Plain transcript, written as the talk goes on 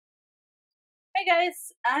Hi guys,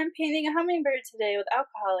 I'm painting a hummingbird today with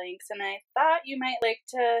alcohol inks, and I thought you might like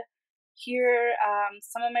to hear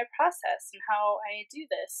some of my process and how I do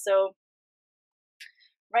this. So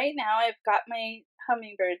right now I've got my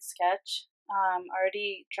hummingbird sketch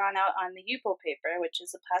already drawn out on the Yupo paper, which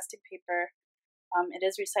is a plastic paper. It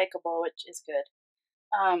is recyclable, which is good.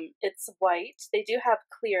 It's white. They do have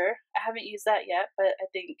clear. I haven't used that yet, but I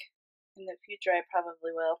think in the future I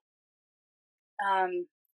probably will.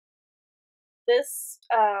 This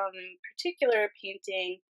particular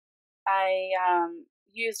painting, I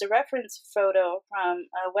used a reference photo from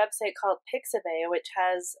a website called Pixabay, which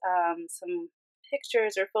has some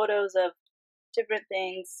pictures or photos of different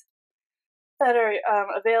things that are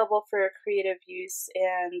available for creative use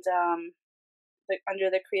and under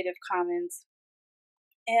the Creative Commons.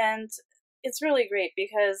 And it's really great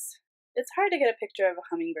because it's hard to get a picture of a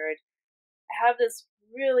hummingbird. I have this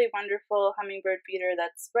really wonderful hummingbird feeder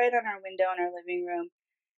that's right on our window in our living room,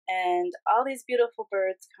 and all these beautiful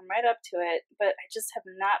birds come right up to it, but I just have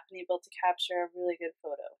not been able to capture a really good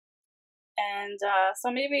photo. And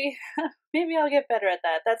so maybe maybe I'll get better at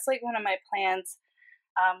that. That's like one of my plans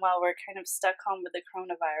while we're kind of stuck home with the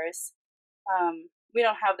coronavirus. We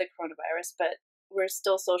don't have the coronavirus, but we're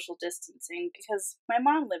still social distancing because my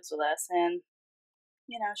mom lives with us, and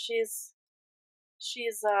she's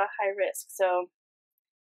high risk. So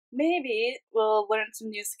maybe we'll learn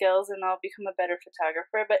some new skills and I'll become a better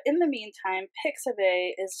photographer. But in the meantime,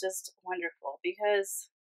 Pixabay is just wonderful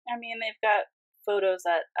because, they've got photos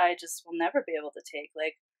that I just will never be able to take,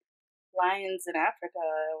 like lions in Africa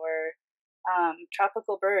or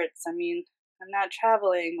tropical birds. I'm not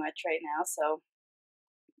traveling much right now, so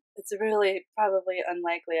it's really probably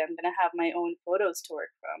unlikely I'm going to have my own photos to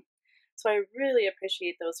work from. So I really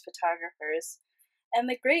appreciate those photographers. And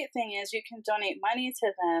the great thing is you can donate money to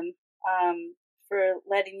them for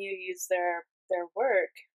letting you use their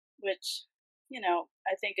work, which,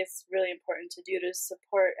 I think is really important to do to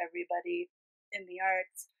support everybody in the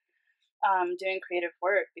arts doing creative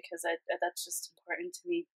work, because that's just important to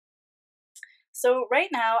me. So right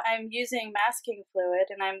now I'm using masking fluid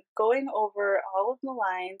and I'm going over all of the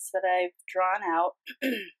lines that I've drawn out,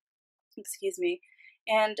 excuse me,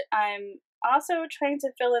 and I'm also trying to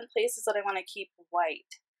fill in places that I want to keep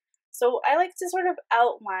white. So I like to sort of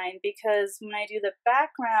outline, because when I do the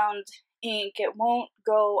background ink, it won't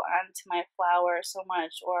go onto my flower so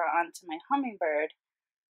much or onto my hummingbird,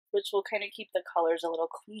 which will kind of keep the colors a little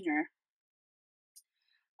cleaner.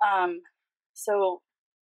 So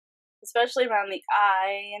especially around the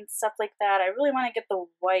eye and stuff like that, I really want to get the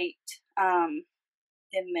white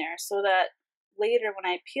in there so that later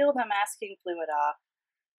when I peel the masking fluid off,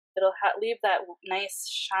 it'll leave that nice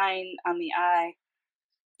shine on the eye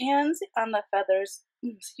and on the feathers.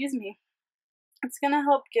 Excuse me. It's going to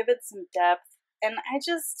help give it some depth, and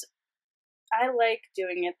I like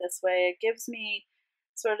doing it this way. It gives me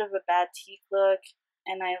sort of a batik look,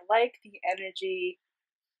 and I like the energy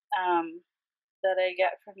that I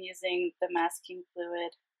get from using the masking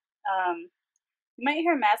fluid. You might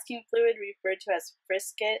hear masking fluid referred to as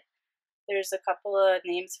frisket. There's a couple of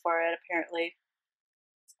names for it, apparently.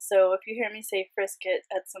 So if you hear me say frisket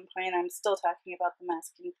at some point, I'm still talking about the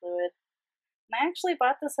masking fluid. And I actually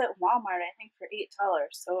bought this at Walmart, I think for $8,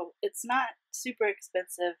 so it's not super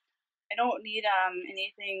expensive. I don't need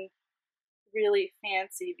anything really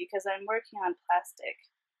fancy because I'm working on plastic,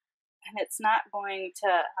 and it's not going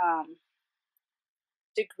to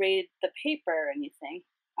degrade the paper or anything.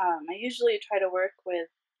 I usually try to work with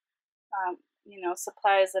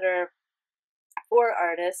supplies that are for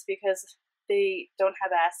artists, because they don't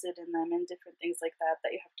have acid in them and different things like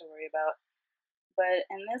that you have to worry about. But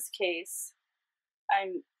in this case,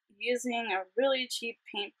 I'm using a really cheap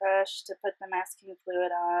paintbrush to put the masking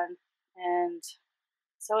fluid on, and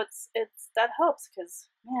so it's that helps,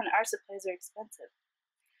 because man, art supplies are expensive.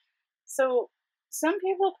 So some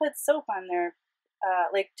people put soap on their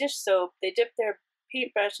like dish soap. They dip their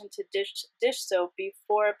paintbrush into dish soap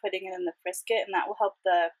before putting it in the frisket, and that will help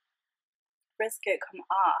the frisket come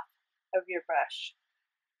off of your brush.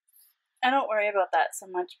 I don't worry about that so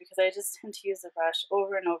much because I just tend to use the brush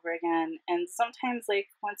over and over again, and sometimes,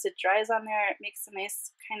 like, once it dries on there, it makes a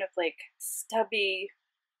nice kind of like stubby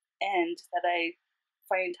end that I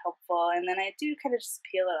find helpful, and then I do kind of just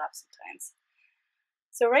peel it off sometimes.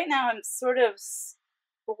 So right now I'm sort of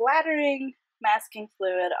splattering masking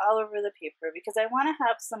fluid all over the paper because I want to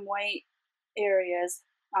have some white areas,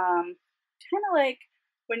 kind of like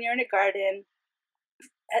when you're in a garden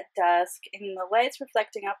at dusk and the light's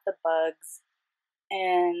reflecting off the bugs,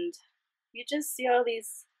 and you just see all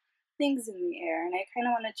these things in the air, and I kind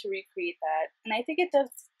of wanted to recreate that. And I think it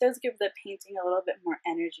does give the painting a little bit more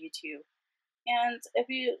energy too. And if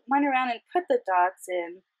you went around and put the dots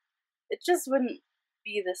in, it just wouldn't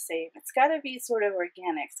be the same. It's got to be sort of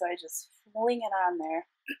organic, so I just fling it on there.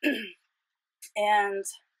 And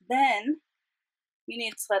then you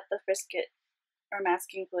need to let the frisket or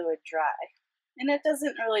masking fluid dry. And it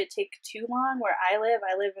doesn't really take too long where I live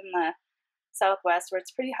in the Southwest where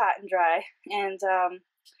it's pretty hot and dry. And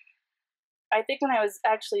I think when I was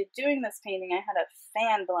actually doing this painting, I had a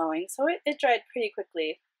fan blowing, so it dried pretty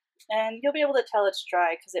quickly. And you'll be able to tell it's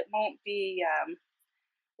dry because it won't be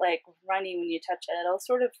like runny when you touch it. It'll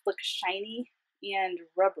sort of look shiny and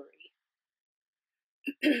rubbery.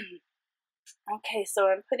 Okay, so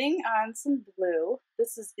I'm putting on some blue.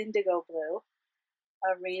 This is Indigo blue,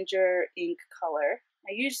 a Ranger ink color.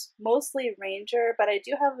 I use mostly Ranger, but I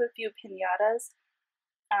do have a few pinatas.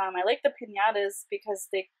 I like the pinatas because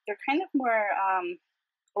they're kind of more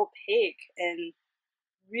opaque and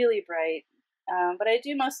really bright. But I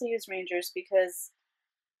do mostly use Rangers because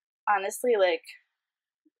honestly, like,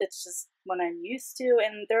 it's just what I'm used to,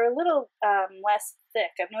 and they're a little less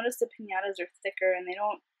thick. I've noticed the pinatas are thicker and they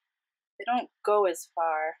don't go as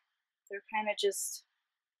far. They're kind of just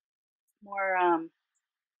more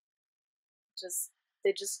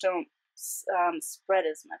they just don't spread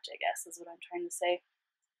as much, I guess, is what I'm trying to say.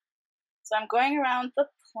 So I'm going around the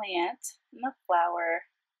plant and the flower,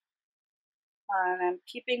 and I'm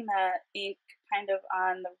keeping the ink kind of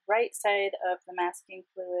on the right side of the masking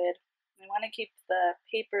fluid. I want to keep the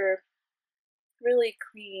paper really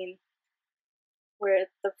clean where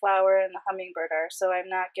the flower and the hummingbird are, so I'm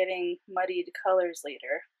not getting muddied colors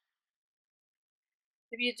later.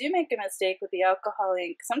 If you do make a mistake with the alcohol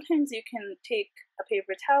ink, sometimes you can take a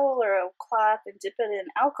paper towel or a cloth and dip it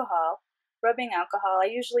in alcohol, rubbing alcohol.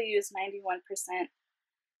 I usually use 91%,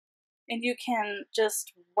 and you can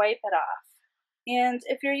just wipe it off. And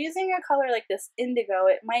if you're using a color like this indigo,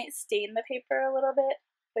 it might stain the paper a little bit,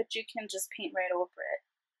 but you can just paint right over it.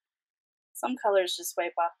 Some colors just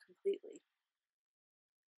wipe off completely.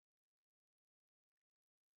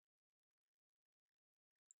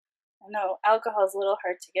 I know alcohol is a little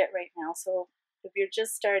hard to get right now, so if you're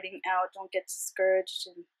just starting out, don't get discouraged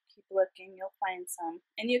and keep looking. You'll find some,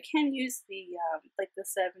 and you can use the like the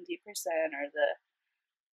 70% or the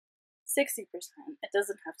 60%. It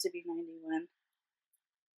doesn't have to be 91.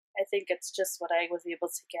 I think it's just what I was able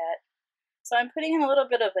to get. So I'm putting in a little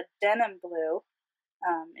bit of a denim blue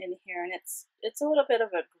in here, and it's a little bit of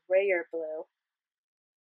a grayer blue.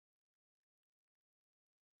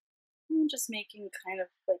 I'm just making kind of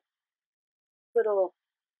like little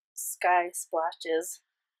sky splotches.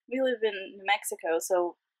 We live in New Mexico,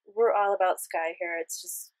 so we're all about sky here. It's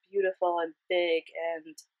just beautiful and big,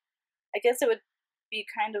 and I guess it would be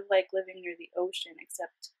kind of like living near the ocean,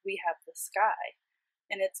 except we have the sky,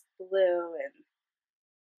 and it's blue, and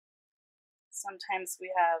sometimes we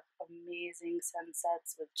have amazing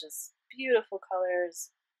sunsets with just beautiful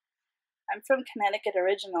colors. I'm from Connecticut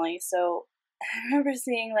originally, so I remember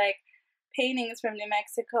seeing like paintings from New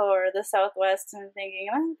Mexico or the Southwest and thinking,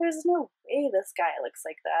 oh, there's no way the sky looks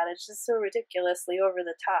like that. It's just so ridiculously over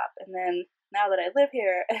the top. And then now that I live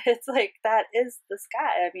here, it's like that is the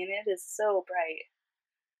sky. I mean, it is so bright.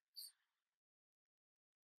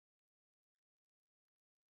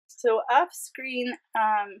 So off screen,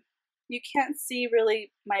 you can't see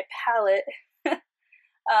really my palette.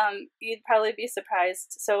 You'd probably be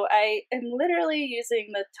surprised. So I am literally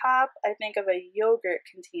using the top, I think, of a yogurt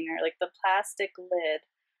container, like the plastic lid.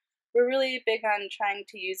 We're really big on trying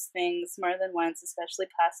to use things more than once, especially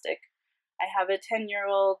plastic. I have a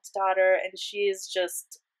 10-year-old daughter, and she is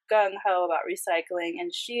just gung-ho about recycling,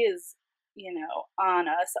 and she is, on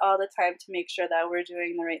us all the time to make sure that we're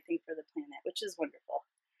doing the right thing for the planet, which is wonderful.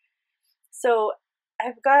 So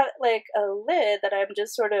I've got like a lid that I'm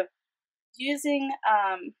just sort of using.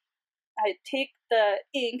 I take the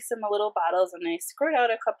inks in the little bottles and I squirt out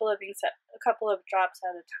a couple of drops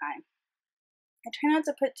at a time. I try not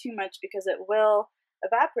to put too much because it will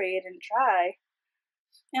evaporate and dry,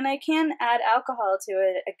 and I can add alcohol to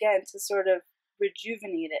it again to sort of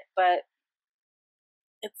rejuvenate it, but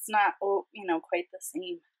it's not, quite the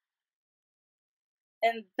same.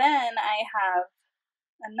 And then I have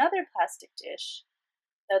another plastic dish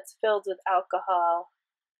that's filled with alcohol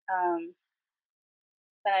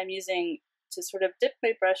that I'm using to sort of dip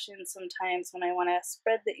my brush in sometimes when I want to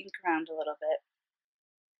spread the ink around a little bit.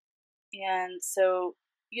 And so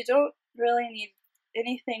you don't really need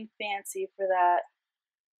anything fancy for that.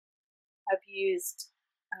 I've used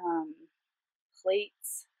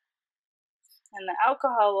plates, and the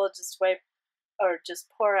alcohol will just wipe or just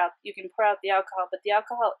pour out, you can pour out the alcohol, but the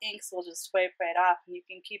alcohol inks will just wipe right off and you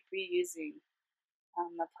can keep reusing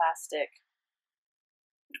the plastic.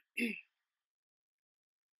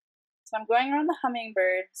 So I'm going around the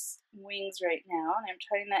hummingbird's wings right now, and I'm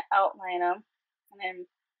trying to outline them, and I'm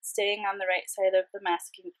staying on the right side of the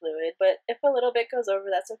masking fluid, but if a little bit goes over,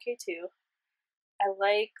 that's okay too. I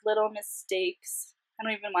like little mistakes. I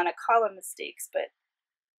don't even want to call them mistakes, but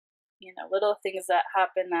you know, little things that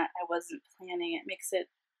happen that I wasn't planning. It makes it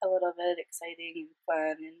a little bit exciting and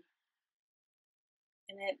fun,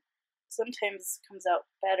 and it sometimes comes out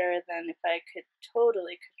better than if I could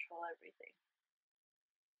totally control everything.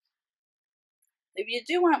 If you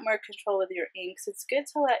do want more control with your inks, it's good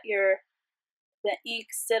to let the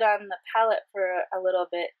ink sit on the palette for a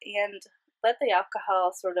little bit and let the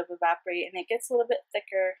alcohol sort of evaporate, and it gets a little bit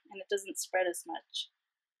thicker and it doesn't spread as much.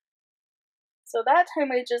 So that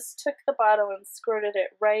time I just took the bottle and squirted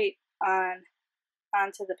it right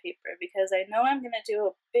onto the paper because I know I'm going to do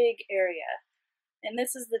a big area. And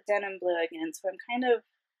this is the denim blue again, so I'm kind of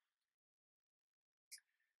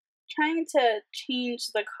trying to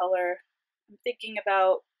change the color. I'm thinking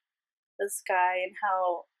about the sky and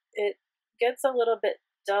how it gets a little bit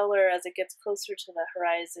duller as it gets closer to the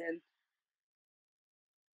horizon.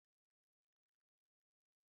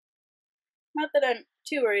 Not that I'm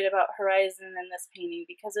too worried about horizon in this painting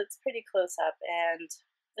because it's pretty close up and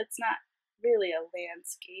it's not really a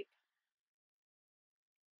landscape.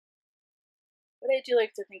 But I do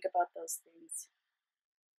like to think about those things.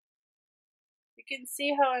 You can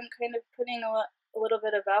see how I'm kind of putting a little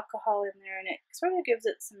bit of alcohol in there, and it sort of gives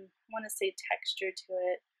it some, I want to say, texture to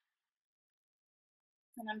it.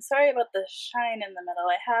 And I'm sorry about the shine in the middle.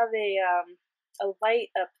 I have a light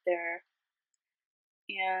up there,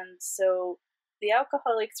 and so the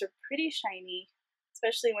alcoholics are pretty shiny,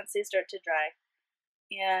 especially once they start to dry.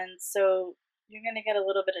 And so you're going to get a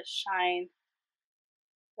little bit of shine,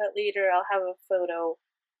 but later I'll have a photo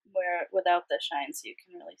without the shine so you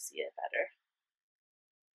can really see it better.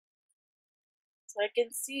 So I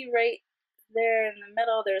can see right there in the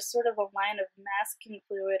middle there's sort of a line of masking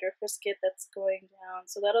fluid or frisket that's going down,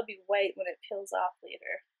 so that'll be white when it peels off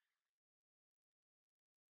later.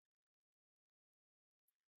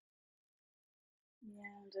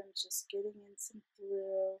 And I'm just getting in some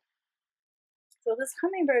blue. So this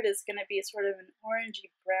hummingbird is going to be sort of an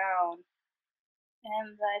orangey brown,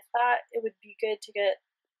 and I thought it would be good to get,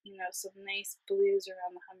 you know, some nice blues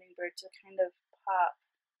around the hummingbird to kind of pop,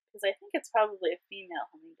 because I think it's probably a female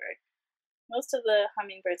hummingbird. Most of the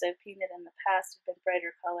hummingbirds I've painted in the past have been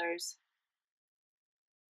brighter colors,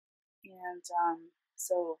 and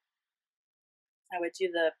so I would do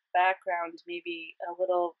the background maybe a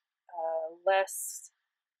little less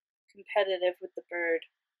competitive with the bird,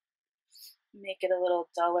 make it a little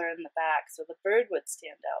duller in the back so the bird would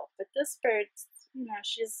stand out. But this bird, you know,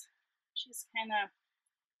 she's kind of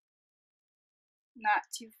not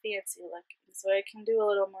too fancy looking, so I can do a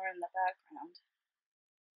little more in the background.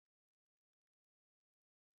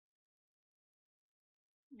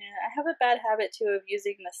 Yeah, I have a bad habit too of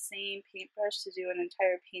using the same paintbrush to do an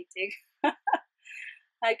entire painting.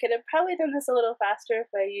 I could have probably done this a little faster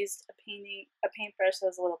if I used a paintbrush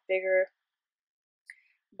that was a little bigger,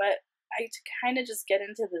 but I kind of just get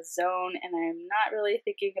into the zone and I'm not really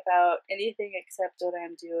thinking about anything except what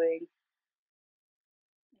I'm doing,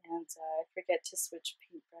 and I forget to switch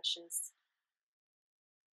paintbrushes.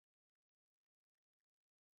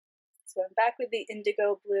 So I'm back with the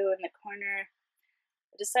indigo blue in the corner.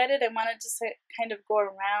 I decided I wanted to kind of go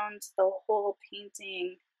around the whole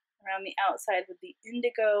painting, around the outside with the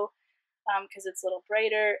indigo, because it's a little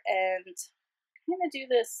brighter, and kind of do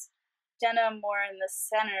this denim more in the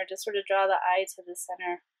center, just sort of draw the eye to the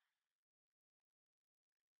center,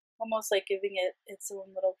 almost like giving it its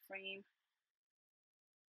own little frame.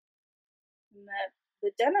 And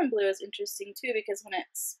the denim blue is interesting too because when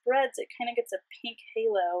it spreads, it kind of gets a pink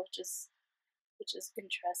halo, which is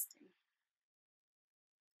interesting.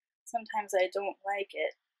 Sometimes I don't like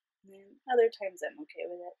it, and other times I'm okay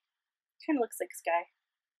with it. Kind of looks like sky.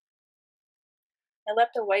 I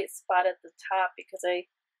left a white spot at the top because I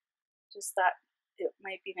just thought it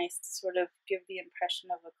might be nice to sort of give the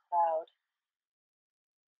impression of a cloud.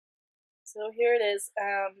 So here it is.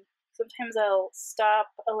 Sometimes I'll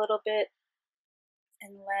stop a little bit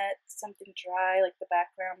and let something dry, like the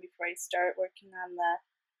background, before I start working on the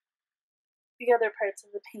other parts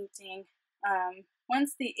of the painting.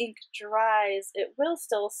 Once the ink dries, it will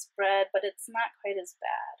still spread, but it's not quite as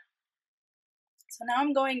bad. So now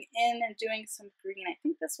I'm going in and doing some green. I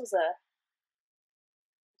think this one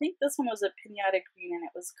was a pinata green, and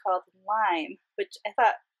it was called Lime, which I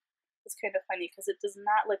thought It's kind of funny because it does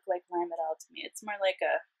not look like lime at all to me. It's more like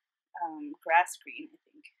a grass green, I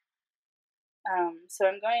think. So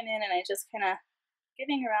I'm going in and I just kind of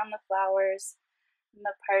getting around the flowers and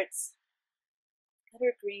the parts that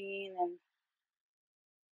are green and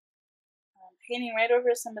painting right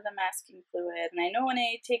over some of the masking fluid. And I know when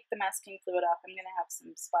I take the masking fluid off, I'm going to have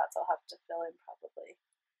some spots I'll have to fill in probably.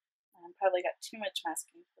 Probably got too much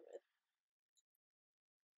masking fluid.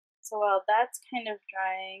 So while that's kind of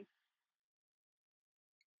drying,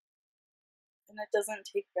 and it doesn't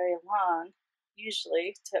take very long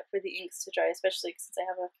usually for the inks to dry, especially since I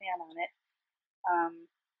have a fan on it.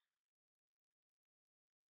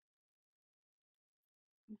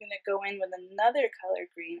 I'm going to go in with another color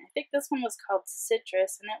green. I think this one was called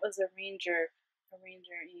Citrus, and it was a Ranger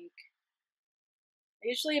ink. I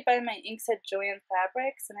usually buy my inks at Joann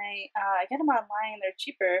Fabrics, and I get them online. They're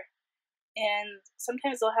cheaper, and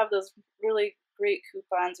sometimes they'll have those really great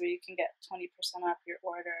coupons where you can get 20% off your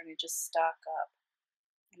order, and I just stock up.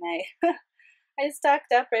 And I stocked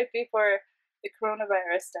up right before the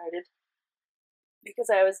coronavirus started because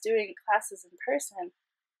I was doing classes in person,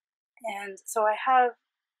 and so I have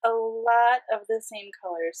a lot of the same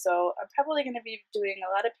colors. So I'm probably going to be doing a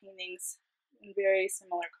lot of paintings in very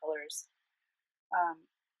similar colors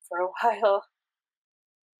for a while.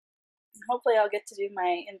 And hopefully I'll get to do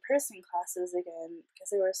my in-person classes again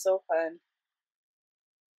because they were so fun.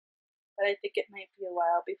 But I think it might be a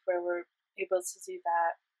while before we're able to do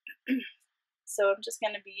that. So I'm just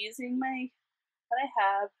going to be using what I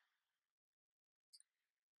have.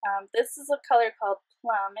 This is a color called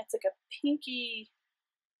Plum. It's like a pinky,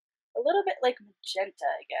 a little bit like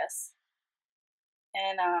magenta, I guess.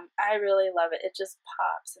 And I really love it. It just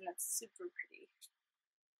pops and it's super pretty.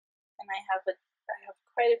 And I have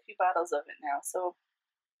quite a few bottles of it now, so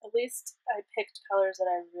at least I picked colors that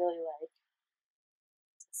I really like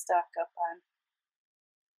to stock up on.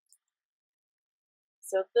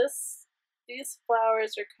 So these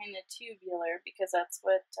flowers are kind of tubular because that's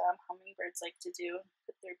what hummingbirds like to do,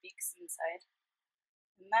 put their beaks inside.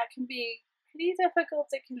 And that can be pretty difficult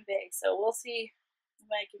to convey, so we'll see if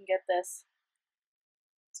I can get this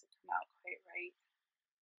to come out quite right.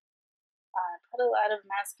 I put a lot of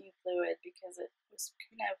masking fluid because it was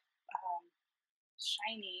kind of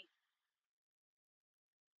shiny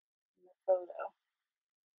in the photo.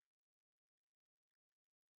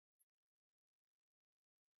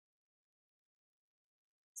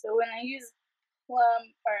 So when I use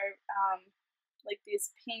Plum or like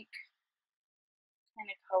these pink kind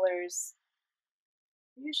of colors,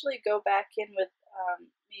 I usually go back in with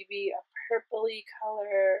maybe a purpley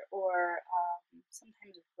color or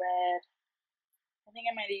sometimes red. I think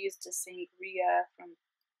I might have used a sangria from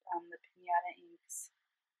the Pinata inks,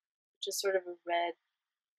 which is sort of a red,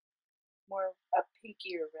 more a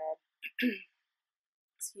pinkier red.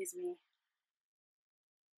 Excuse me.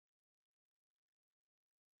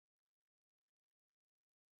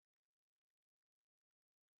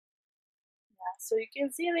 Yeah, so you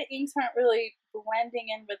can see the inks aren't really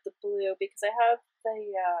blending in with the blue because I have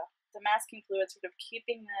the masking fluid sort of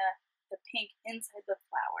keeping the pink inside the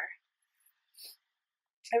flower.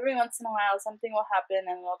 Every once in a while something will happen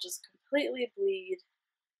and it'll just completely bleed,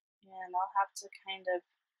 and I'll have to kind of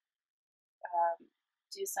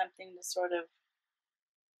do something to sort of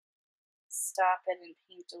stop it and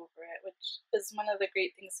paint over it, which is one of the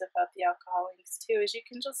great things about the alcohol inks too, is you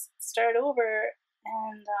can just start over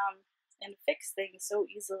and fix things so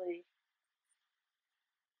easily.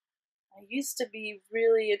 I used to be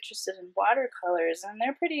really interested in watercolors, and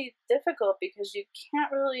they're pretty difficult because you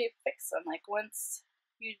can't really fix them. Like once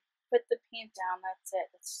you put the paint down, that's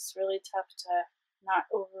it. It's just really tough to not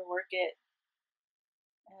overwork it.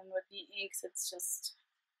 And with the inks, it's just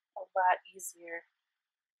a lot easier.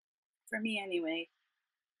 For me anyway.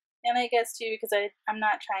 And I guess too, because I'm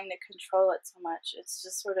not trying to control it so much. It's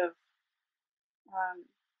just sort of,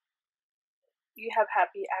 you have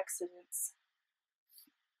happy accidents.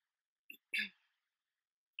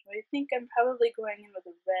 I think I'm probably going in with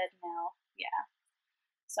a red now. Yeah.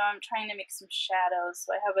 So I'm trying to make some shadows.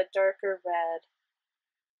 So I have a darker red.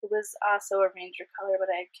 It was also a Ranger color,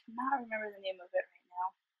 but I cannot remember the name of it right now.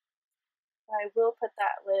 But I will put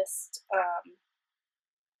that list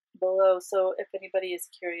below, so if anybody is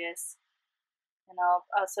curious. And I'll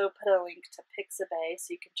also put a link to Pixabay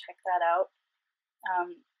so you can check that out.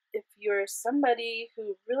 If you're somebody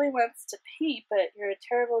who really wants to paint but you're a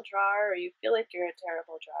terrible drawer or you feel like you're a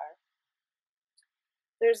terrible drawer,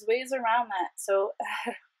 there's ways around that. So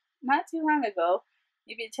not too long ago,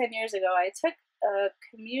 maybe 10 years ago, I took a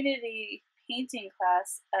community painting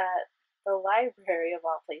class at the library of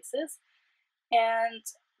all places, and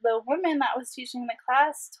the woman that was teaching the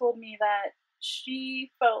class told me that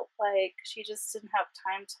she felt like she just didn't have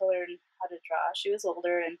time to learn how to draw. She was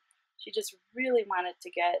older and she just really wanted to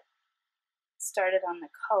get started on the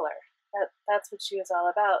color. That's what she was all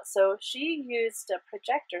about. So she used a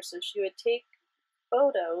projector. So she would take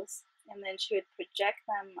photos and then she would project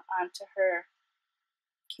them onto her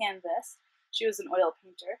canvas. She was an oil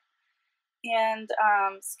painter and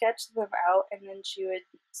sketch them out, and then she would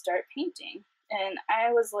start painting. And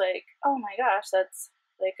I was like, oh my gosh, that's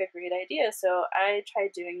like a great idea. So I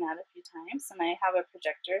tried doing that a few times, and I have a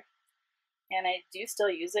projector, and I do still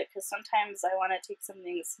use it because sometimes I want to take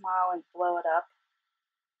something small and blow it up,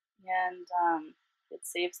 and it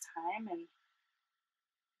saves time, and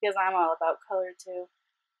because I'm all about color too.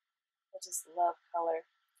 I just love color.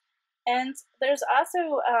 And there's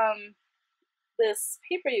also this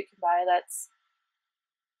paper you can buy that's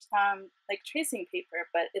like tracing paper,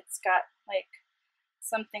 but it's got like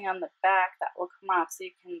something on the back that will come off so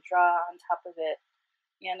you can draw on top of it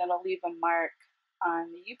and it'll leave a mark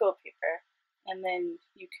on the U-boat paper, and then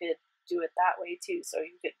you could do it that way too. So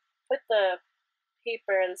you could put the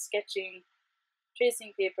paper, the sketching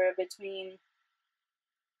tracing paper between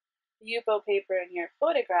the U-boat paper and your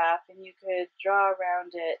photograph, and you could draw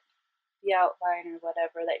around it the outline or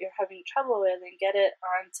whatever that you're having trouble with and get it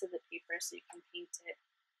onto the paper so you can paint it.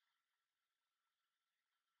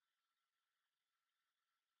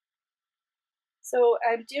 So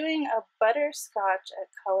I'm doing a butterscotch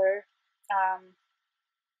color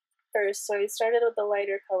first. So I started with the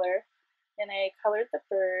lighter color and I colored the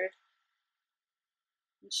bird.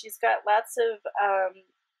 And she's got lots of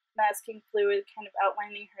masking fluid kind of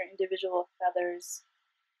outlining her individual feathers.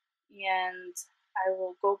 And I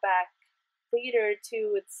will go back later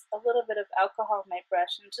too with a little bit of alcohol on my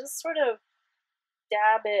brush and just sort of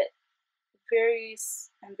dab it very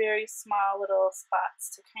small little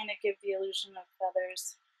spots to kind of give the illusion of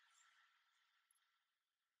feathers.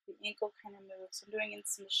 The ink will kind of move, so I'm doing in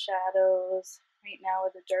some shadows right now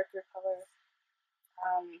with a darker color.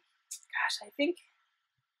 Gosh, I think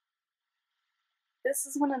this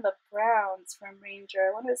is one of the browns from Ranger.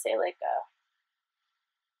 I want to say like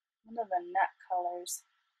one of the nut colors,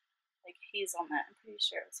 like hazelnut. I'm pretty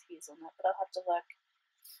sure it was hazelnut, but I'll have to look.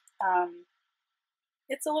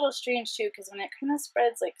 It's a little strange too because when it kind of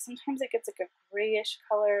spreads, like sometimes it gets like a grayish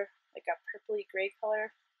color, like a purpley gray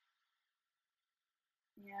color,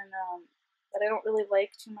 and that I don't really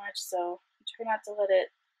like too much. So I try not to let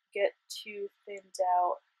it get too thinned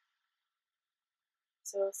out.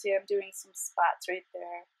 So see, I'm doing some spots right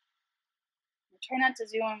there. I try not to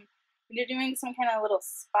do them when you're doing some kind of little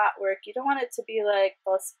spot work. You don't want it to be like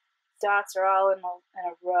those dots are all in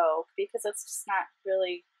a row because that's just not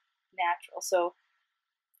really natural. So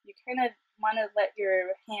you kind of want to let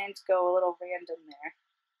your hand go a little random there,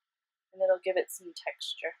 and it'll give it some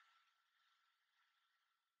texture.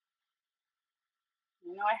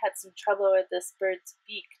 I know I had some trouble with this bird's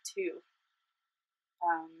beak too.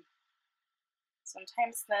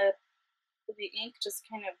 Sometimes the ink just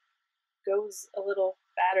kind of goes a little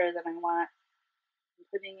fatter than I want. I'm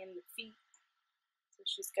putting in the feet, so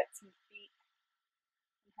she's got some feet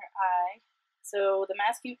in her eye. So the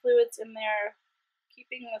masking fluid's in there,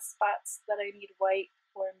 keeping the spots that I need white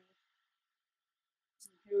for me.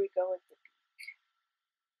 And here we go with the beak.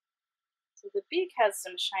 So the beak has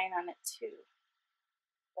some shine on it too.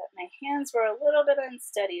 But my hands were a little bit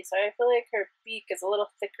unsteady, so I feel like her beak is a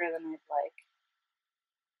little thicker than I'd like.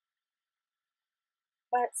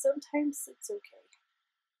 But sometimes it's okay.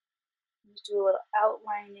 I'm going to do a little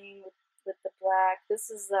outlining with the black.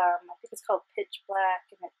 This is, I think it's called pitch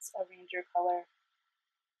black, and it's a Ranger color.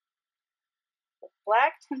 The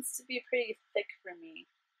black tends to be pretty thick for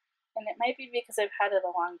me, and it might be because I've had it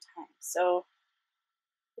a long time, so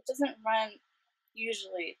it doesn't run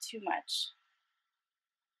usually too much.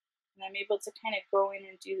 And I'm able to kind of go in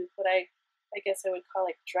and do what I guess I would call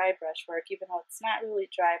like dry brush work, even though it's not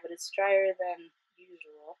really dry, but it's drier than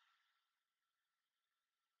usual.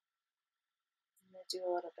 I'm going to do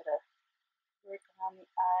a little bit of work around the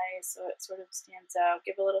eye so it sort of stands out.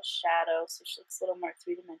 Give a little shadow so she looks a little more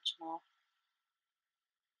three-dimensional.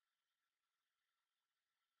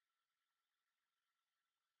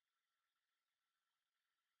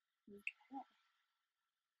 Okay.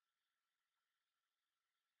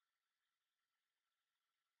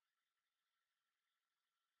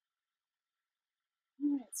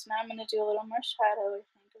 Alright, so now I'm going to do a little more shadow, I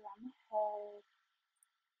think, around the head.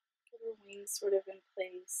 Get her wings sort of in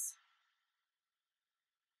place.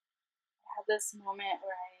 I had this moment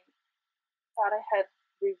where I thought I had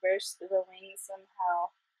reversed the wings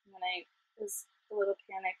somehow when I was a little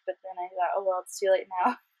panicked, but then I thought, oh well, it's too late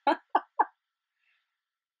now.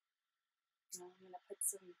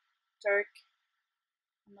 some dark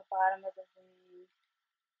on the bottom of the wing.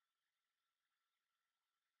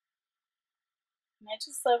 And I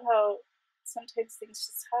just love how sometimes things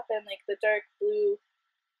just happen, like the dark blue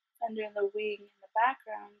under the wing in the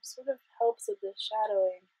background sort of helps with the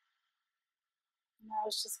shadowing. And that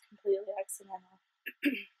was just completely accidental.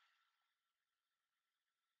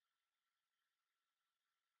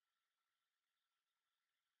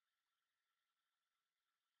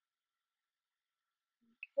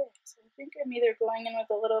 Okay, so I think I'm either going in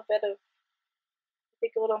with a little bit of, I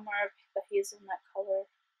think a little more of the hazelnut color,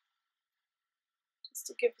 just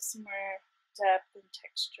to give some more depth and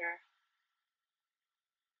texture.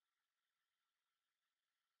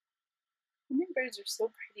 Hummingbirds are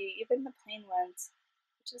so pretty, even the plain ones.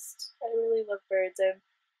 I really love birds.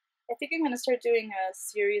 I think I'm going to start doing a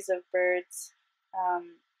series of birds.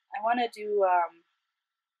 I want to do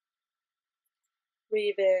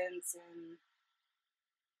ravens and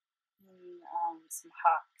some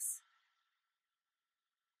hawks.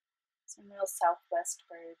 Some real Southwest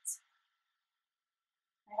birds.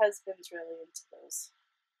 My husband's really into those.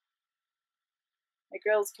 My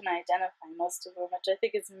girls can identify most of them, which I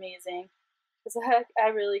think is amazing. Because I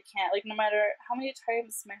really can't. Like, no matter how many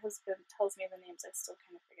times my husband tells me the names, I still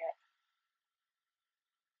kind of forget.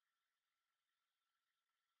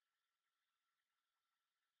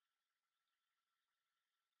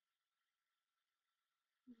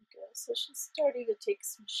 There we go. So she's starting to take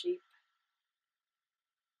some shape.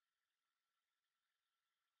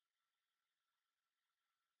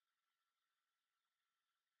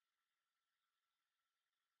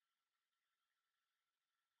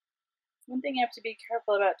 One thing you have to be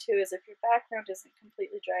careful about too is if your background isn't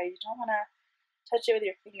completely dry, you don't want to touch it with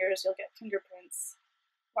your fingers. You'll get fingerprints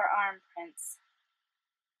or arm prints.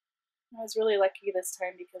 I was really lucky this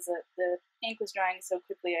time because the ink was drying so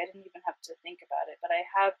quickly I didn't even have to think about it, but I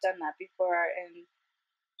have done that before and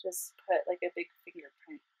just put like a big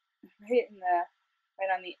fingerprint right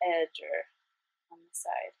on the edge or on the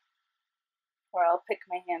side. Or I'll pick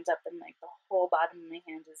my hand up and like the whole bottom of my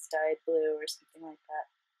hand is dyed blue or something like that.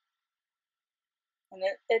 And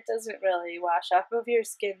it doesn't really wash off of your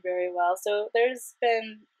skin very well. So there's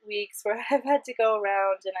been weeks where I've had to go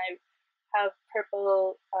around and I have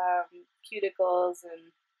purple cuticles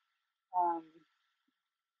and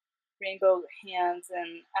rainbow hands,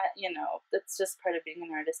 and that's just part of being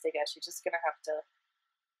an artist, I guess. You're just gonna have to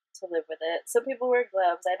live with it. Some people wear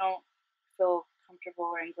gloves. I don't feel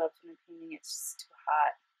comfortable wearing gloves when I'm painting. It's just too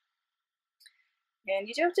hot. And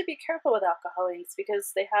you do have to be careful with alcohol inks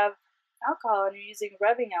because they have alcohol and you're using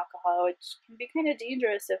rubbing alcohol, which can be kind of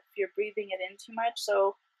dangerous if you're breathing it in too much.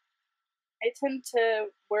 So I tend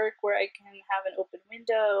to work where I can have an open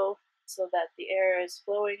window so that the air is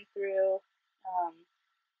flowing through.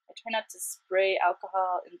 I try not to spray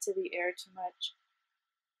alcohol into the air too much,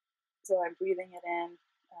 so I'm breathing it in.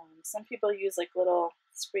 Some people use like little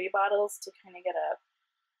spray bottles to kind of get a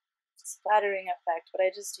splattering effect, but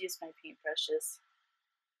I just use my paintbrushes.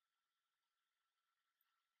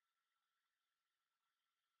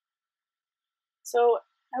 So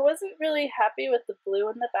I wasn't really happy with the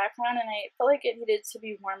blue in the background, and I felt like it needed to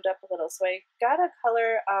be warmed up a little. So I got a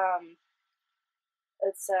color,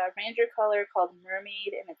 it's a Ranger color called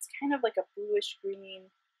Mermaid, and it's kind of like a bluish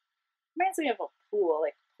green. Reminds me of a pool,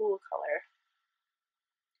 like pool color.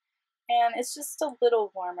 And it's just a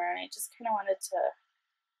little warmer, and I just kind of wanted to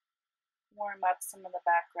warm up some of the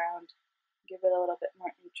background, give it a little bit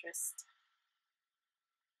more interest.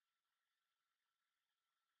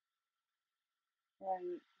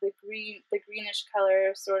 And the greenish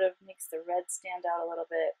color sort of makes the red stand out a little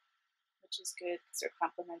bit, which is good because they're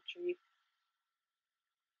complementary.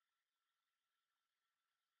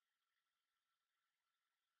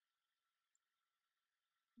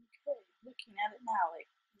 Okay, looking at it now,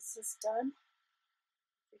 like, is this done?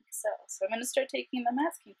 I think so. So I'm going to start taking the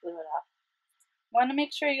masking fluid off. Want to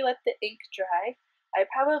make sure you let the ink dry. I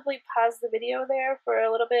probably paused the video there for a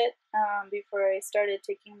little bit before I started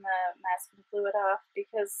taking the masking fluid off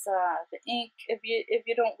because the ink, if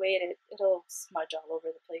you don't wait, it'll smudge all over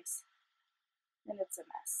the place, and it's a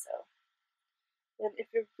mess. So, and if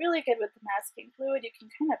you're really good with the masking fluid, you can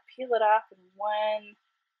kind of peel it off in one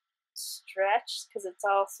stretch because it's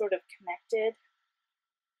all sort of connected.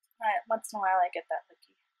 Once in a while, I get that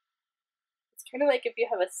lucky. It's kind of like if you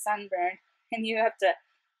have a sunburn and you're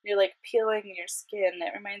like peeling your skin.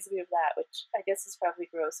 It reminds me of that, which I guess is probably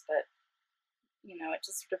gross, but it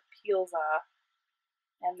just sort of peels off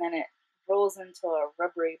and then it rolls into a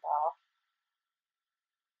rubbery ball.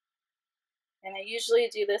 And I usually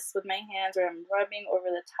do this with my hands where I'm rubbing over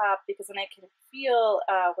the top because then I can feel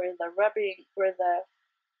where the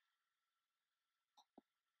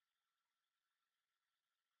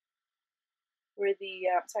where the,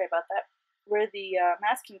 sorry about that, where the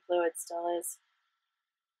masking fluid still is,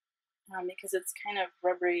 because it's kind of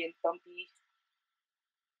rubbery and bumpy.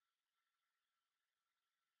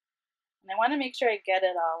 And I want to make sure I get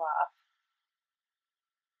it all off.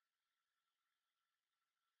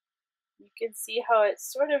 You can see how it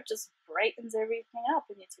sort of just brightens everything up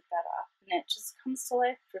when you take that off, and it just comes to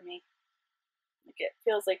life for me. Like, it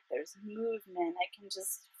feels like there's movement. I can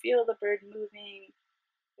just feel the bird moving.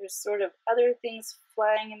 There's sort of other things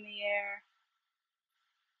flying in the air.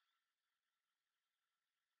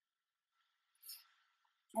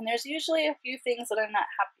 And there's usually a few things that I'm not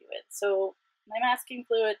happy with. So my masking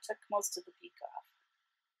fluid took most of the peak off,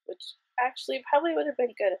 which actually probably would have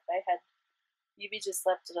been good if I had maybe just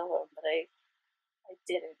left it alone, but I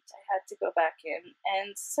didn't. I had to go back in.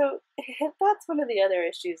 And so that's one of the other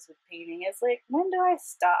issues with painting is like, when do I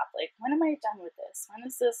stop? Like, when am I done with this? When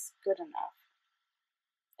is this good enough?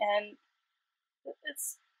 And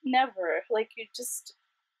it's never. Like,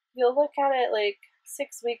 you'll look at it like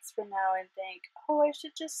 6 weeks from now and think, oh, I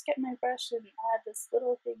should just get my brush and add this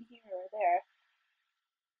little thing here or there.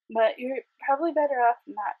 But you're probably better off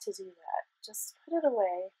not to do that. Just put it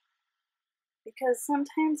away. Because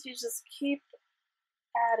sometimes you just keep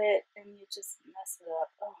at it and you just mess it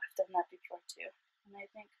up. Oh, I've done that before too. And I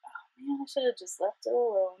think, oh man, I should have just left it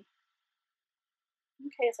alone.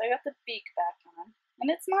 Okay, so I got the beak back on.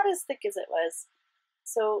 And it's not as thick as it was.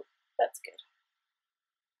 So that's good.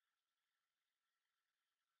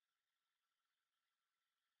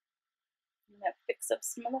 I'm going to fix up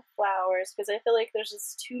some of the flowers because I feel like there's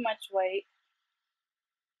just too much white.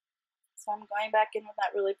 So I'm going back in with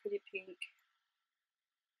that really pretty pink.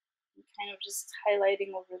 I'm kind of just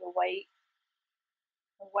highlighting over the white.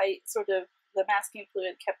 The white sort of, the masking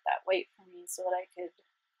fluid kept that white for me so that I could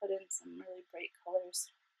put in some really bright colors.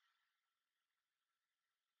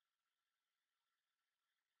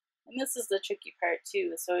 And this is the tricky part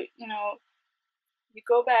too. So, you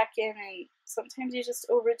go back in and sometimes you just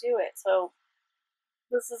overdo it. So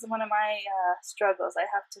this is one of my struggles. I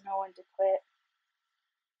have to know when to quit.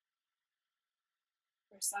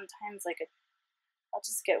 Or sometimes I'll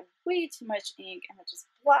just get way too much ink and it just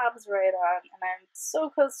blobs right on and I'm so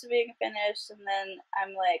close to being finished and then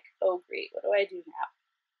I'm like, oh great, what do I do now?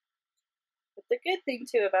 But the good thing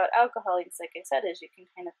too about alcohol inks, like I said, is you can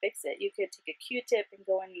kind of fix it. You could take a Q-tip and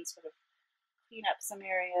go in and sort of clean up some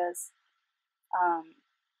areas.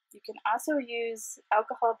 You can also use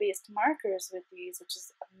alcohol-based markers with these, which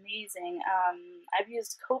is amazing. I've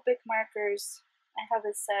used Copic markers. I have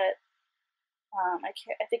a set. I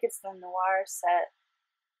think it's the Noir set.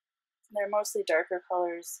 They're mostly darker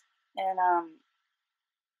colors, and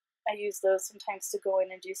I use those sometimes to go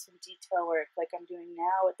in and do some detail work like I'm doing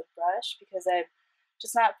now with the brush because I'm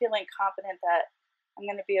just not feeling confident that I'm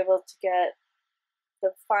going to be able to get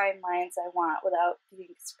the fine lines I want without the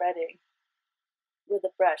ink spreading with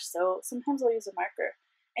a brush. So sometimes I'll use a marker.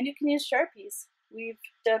 And you can use Sharpies. We've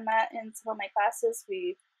done that in some of my classes.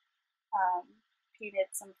 We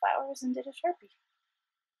painted some flowers and did a Sharpie.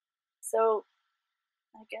 So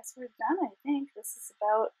I guess we're done, I think. This is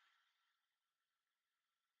about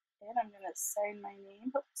it. I'm going to sign my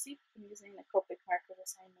name. Oh, see, I'm using the Copic marker to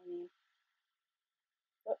sign my name.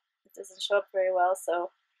 Oh, it doesn't show up very well,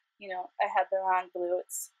 so, I had the wrong blue.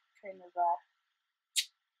 It's kind of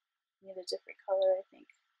need a different color, I think.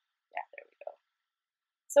 Yeah, there we go.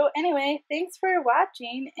 So anyway, thanks for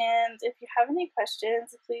watching, and if you have any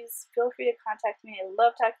questions, please feel free to contact me. I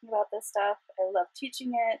love talking about this stuff. I love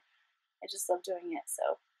teaching it. I just love doing it.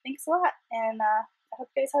 So thanks a lot, and I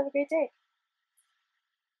hope you guys have a great day.